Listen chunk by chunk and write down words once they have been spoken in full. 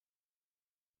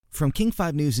From King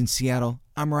 5 News in Seattle,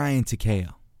 I'm Ryan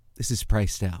Takeo. This is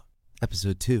Priced Out,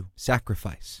 Episode 2,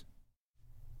 Sacrifice.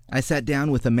 I sat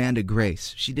down with Amanda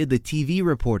Grace. She did the TV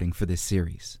reporting for this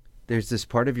series. There's this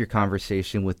part of your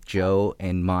conversation with Joe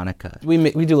and Monica. We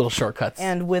do little shortcuts.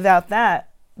 And without that,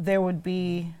 there would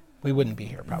be... We wouldn't be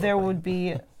here, probably. There would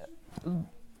be...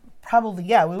 Probably,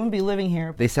 yeah, we wouldn't be living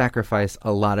here. They sacrifice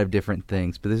a lot of different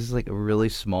things, but this is like a really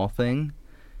small thing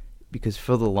because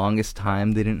for the longest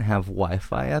time, they didn't have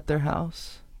Wi-Fi at their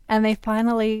house. And they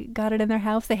finally got it in their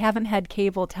house. They haven't had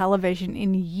cable television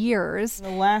in years. The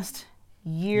last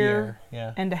year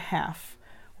and a half,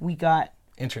 we got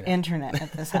internet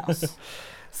at this house.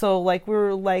 So like we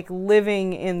were like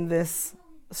living in this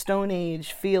Stone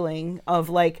Age feeling of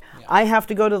like I have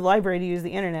to go to the library to use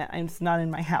the internet. It's not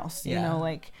in my house. You know,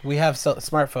 like we have a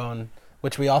smartphone,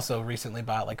 which we also recently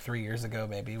bought like 3 years ago.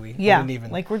 Maybe we didn't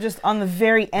even like we're just on the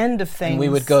very end of things. And we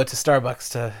would go to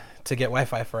Starbucks to get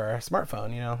Wi-Fi for our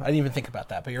smartphone. You know, I didn't even think about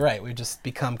that, but you're right. We've just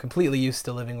become completely used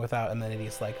to living without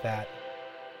amenities like that.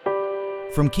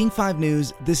 From King 5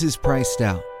 News, this is Priced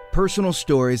Out. Personal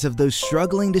stories of those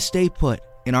struggling to stay put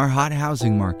in our hot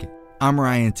housing market. I'm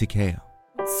Ryan Takeo.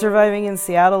 Surviving in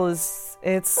Seattle it's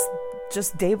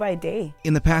just day by day.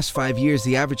 In the past 5 years,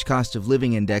 the average cost of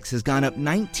living index has gone up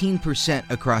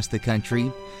 19% across the country,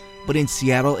 but in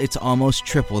Seattle, it's almost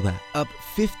triple that, up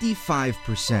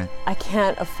 55%. I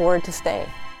can't afford to stay.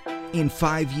 In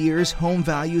 5 years, home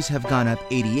values have gone up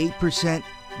 88%,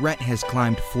 rent has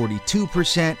climbed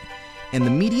 42%, and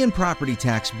the median property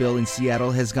tax bill in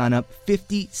Seattle has gone up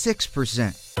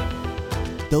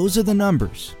 56%. Those are the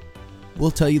numbers. We'll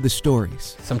tell you the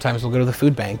stories. Sometimes we'll go to the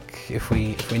food bank if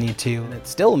we need to. And it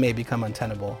still may become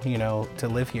untenable, you know, to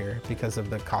live here because of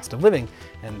the cost of living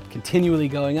and continually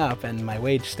going up and my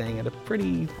wage staying at a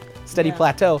pretty steady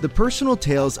plateau. The personal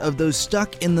tales of those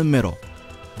stuck in the middle,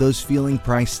 those feeling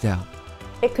priced out.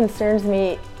 It concerns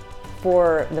me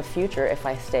for the future if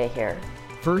I stay here.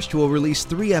 First, we'll release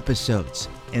 3 episodes,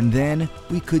 and then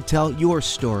we could tell your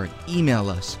story. Email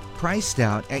us,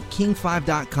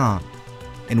 pricedout@king5.com.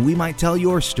 And we might tell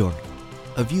your story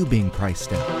of you being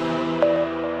priced out.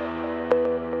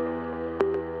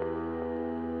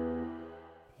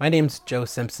 My name's Joe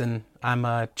Simpson. I'm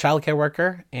a childcare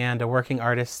worker and a working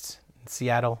artist in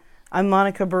Seattle. I'm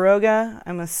Monica Baroga.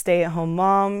 I'm a stay-at-home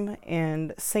mom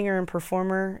and singer and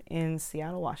performer in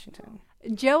Seattle, Washington.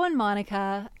 Joe and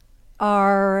Monica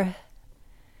are,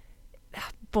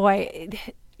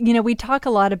 you know, we talk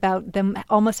a lot about them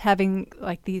almost having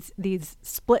like these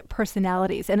split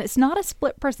personalities, and it's not a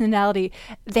split personality.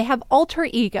 They have alter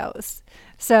egos.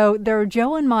 So they're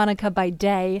Joe and Monica by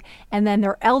day, and then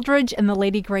they're Eldridge and the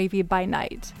Lady Gravy by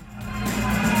night.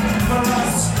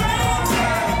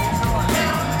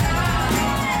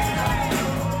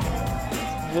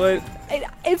 What?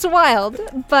 It's wild,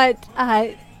 but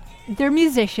they're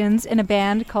musicians in a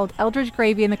band called Eldridge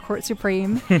Gravy and the Court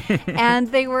Supreme,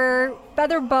 and they wear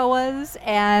feather boas,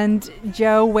 and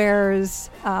Joe wears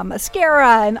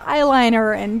mascara and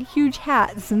eyeliner and huge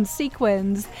hats and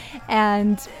sequins,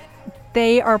 and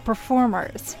they are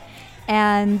performers.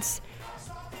 And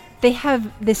they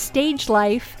have this stage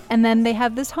life, and then they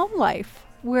have this home life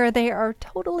where they are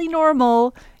totally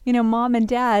normal, you know, mom and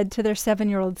dad to their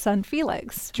 7-year-old son,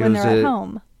 Felix, when they're at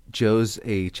home. Joe's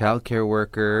a childcare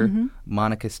worker. Mm-hmm.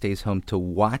 Monica stays home to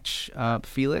watch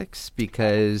Felix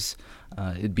because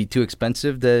it'd be too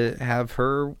expensive to have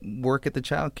her work at the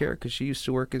childcare because she used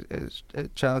to work at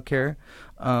childcare.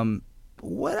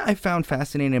 What I found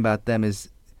fascinating about them is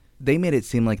they made it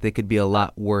seem like they could be a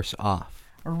lot worse off.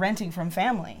 Or renting from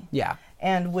family. Yeah.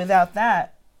 And without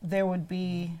that, there would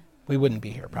be... We wouldn't be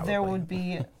here, probably. There would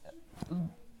be...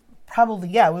 Probably,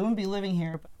 yeah, we wouldn't be living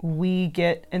here. We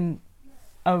get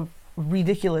a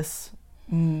ridiculous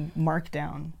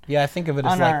markdown. Yeah, I think of it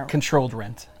as like controlled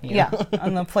rent. Yeah,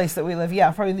 on the place that we live. Yeah,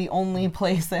 probably the only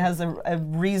place that has a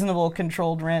reasonable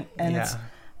controlled rent, and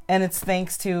it's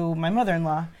thanks to my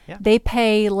mother-in-law. Yeah. They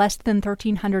pay less than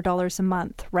 $1,300 a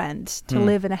month rent to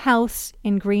live in a house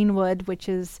in Greenwood, which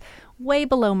is way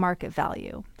below market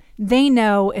value. They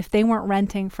know if they weren't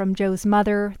renting from Joe's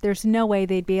mother, there's no way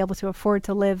they'd be able to afford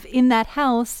to live in that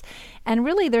house. And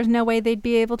really, there's no way they'd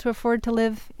be able to afford to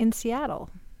live in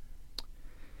Seattle.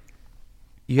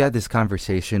 You had this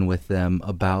conversation with them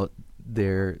about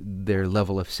their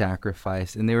level of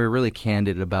sacrifice, and they were really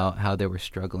candid about how they were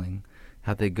struggling,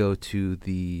 how they go to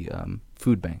the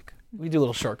food bank. We do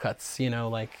little shortcuts, you know,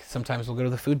 like sometimes we'll go to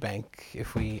the food bank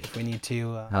if we need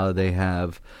to. How they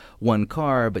have one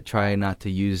car but try not to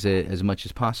use it as much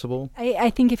as possible. I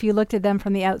think if you looked at them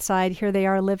from the outside, here they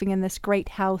are living in this great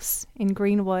house in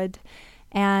Greenwood,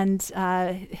 And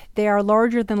they are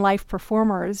larger-than-life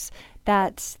performers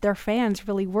that their fans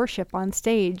really worship on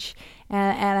stage.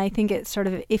 And I think it's sort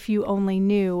of, if you only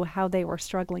knew how they were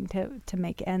struggling to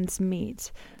make ends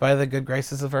meet. By the good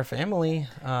graces of our family.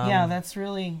 That's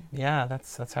really... Yeah,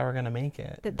 that's how we're going to make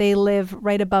it. That they live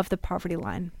right above the poverty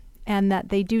line, and that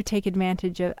they do take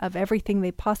advantage of everything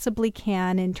they possibly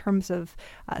can in terms of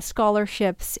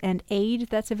scholarships and aid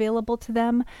that's available to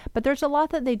them. But there's a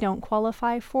lot that they don't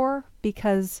qualify for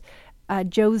because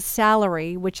Joe's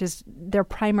salary, which is their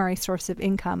primary source of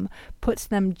income, puts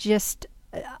them just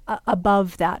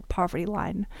above that poverty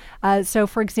line. So,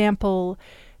 for example,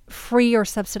 free or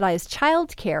subsidized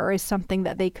childcare is something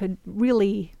that they could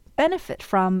really benefit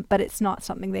from, but it's not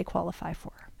something they qualify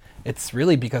for. It's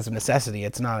really because of necessity.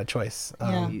 It's not a choice.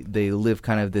 They live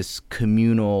kind of this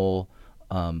communal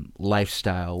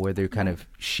lifestyle where they're kind of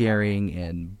sharing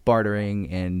and bartering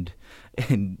and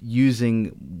using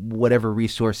whatever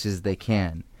resources they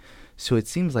can. So it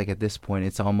seems like at this point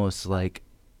it's almost like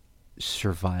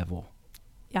survival.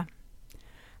 Yeah.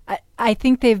 I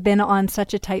think they've been on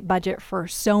such a tight budget for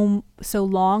so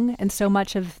long and so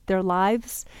much of their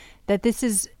lives that this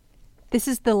is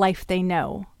the life they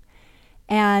know.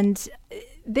 And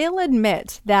they'll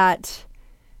admit that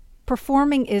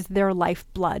performing is their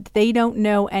lifeblood. They don't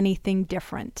know anything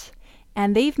different.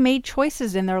 And they've made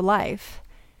choices in their life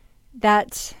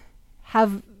that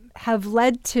have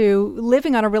led to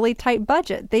living on a really tight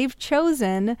budget. They've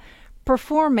chosen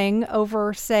performing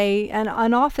over, say,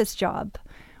 an office job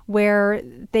where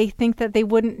they think that they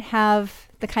wouldn't have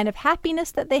the kind of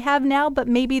happiness that they have now, but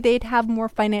maybe they'd have more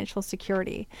financial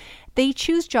security. They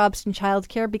choose jobs in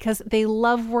childcare because they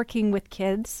love working with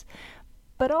kids,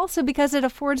 but also because it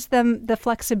affords them the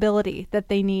flexibility that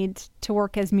they need to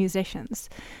work as musicians.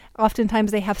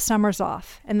 Oftentimes they have summers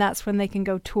off, and that's when they can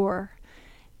go tour.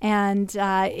 And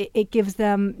it gives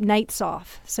them nights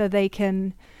off so they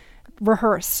can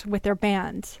rehearse with their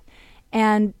band.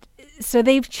 And so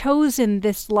they've chosen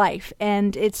this life,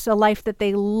 and it's a life that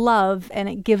they love, and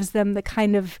it gives them the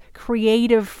kind of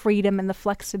creative freedom and the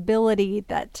flexibility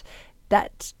that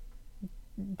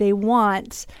they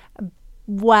want,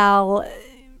 while,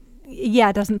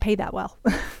 it doesn't pay that well.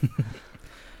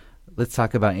 Let's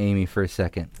talk about Amy for a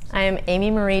second. I am Amy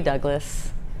Marie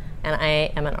Douglas, and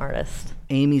I am an artist.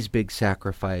 Amy's big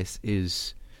sacrifice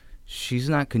is she's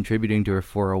not contributing to her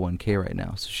 401k right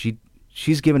now. So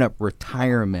she's given up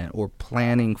retirement or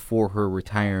planning for her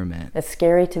retirement. It's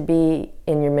scary to be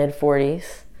in your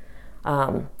mid-40s.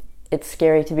 It's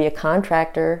scary to be a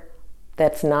contractor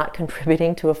that's not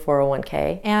contributing to a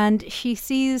 401k. And she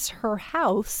sees her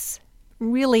house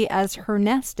really as her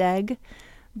nest egg,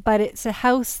 but it's a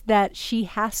house that she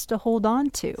has to hold on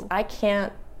to. I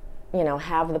can't,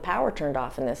 have the power turned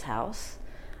off in this house.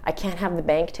 I can't have the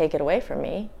bank take it away from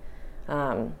me.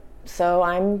 So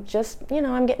I'm just,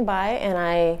 I'm getting by,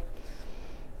 and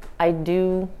I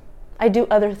do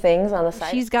other things on the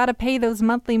side. She's got to pay those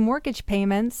monthly mortgage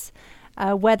payments,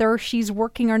 whether she's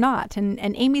working or not. And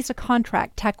Amy's a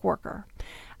contract tech worker.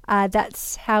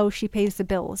 That's how she pays the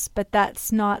bills, but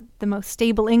that's not the most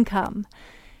stable income.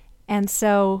 And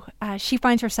so she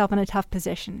finds herself in a tough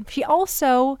position. She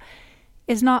also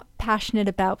is not passionate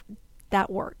about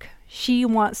that work. She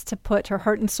wants to put her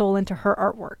heart and soul into her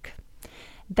artwork.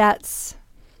 That's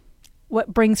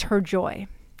what brings her joy.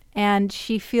 And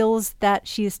she feels that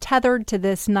she's tethered to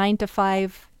this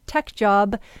 9-to-5 tech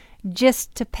job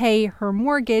just to pay her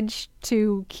mortgage,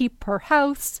 to keep her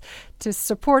house, to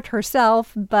support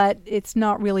herself, but it's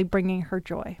not really bringing her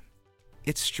joy.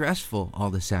 It's stressful, all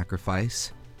the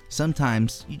sacrifice.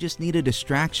 Sometimes you just need a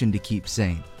distraction to keep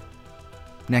sane.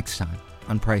 Next time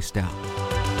on Priced Out.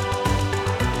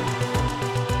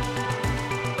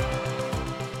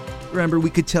 Remember, we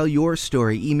could tell your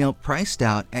story. Email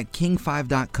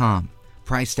pricedout@king5.com.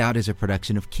 Priced Out is a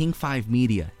production of King 5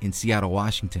 Media in Seattle,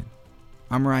 Washington.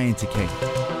 I'm Ryan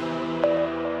Takei.